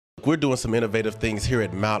We're doing some innovative things here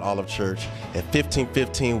at Mount Olive Church at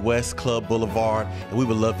 1515 West Club Boulevard, and we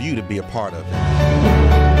would love you to be a part of it.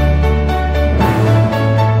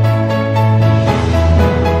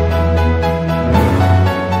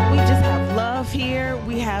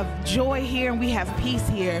 We have joy here and we have peace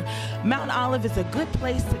here. Mount Olive is a good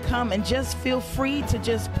place to come and just feel free to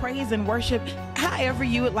just praise and worship however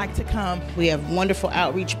you would like to come. We have wonderful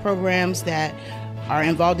outreach programs that are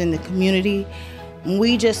involved in the community.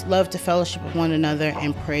 We just love to fellowship with one another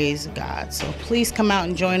and praise God. So please come out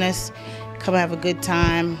and join us. Come have a good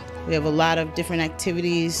time. We have a lot of different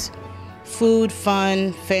activities, food,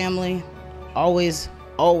 fun, family, always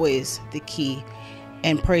the key,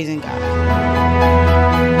 and praising God.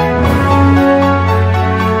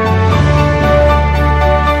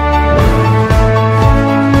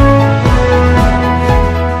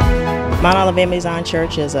 Mount Olive AME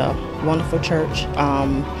Church is a wonderful church.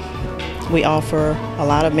 We offer a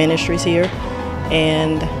lot of ministries here,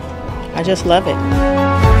 and I just love it.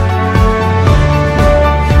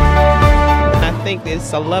 I think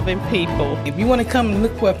it's a loving people. If you want to come and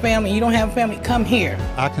look for a family, you don't have a family, come here.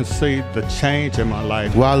 I can see the change in my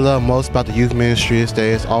life. What I love most about the youth ministry is that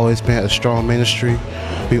it's always been a strong ministry.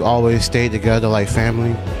 We've always stayed together like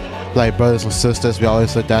family, like brothers and sisters. We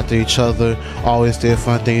always looked after each other, always did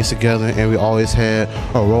fun things together, and we always had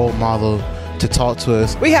a role model to talk to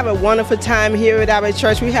us. We have a wonderful time here at our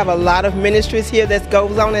church. We have a lot of ministries here that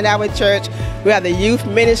goes on at our church. We have the youth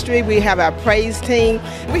ministry, we have our praise team.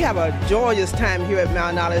 We have a joyous time here at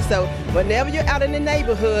Mount Olive. So whenever you're out in the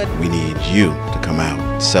neighborhood, we need you to come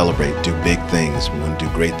out, celebrate, do big things. We want to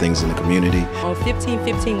do great things in the community. On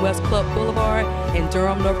 1515 West Club Boulevard in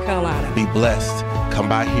Durham, North Carolina. Be blessed. Come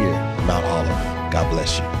by here, Mount Olive. God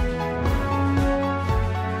bless you.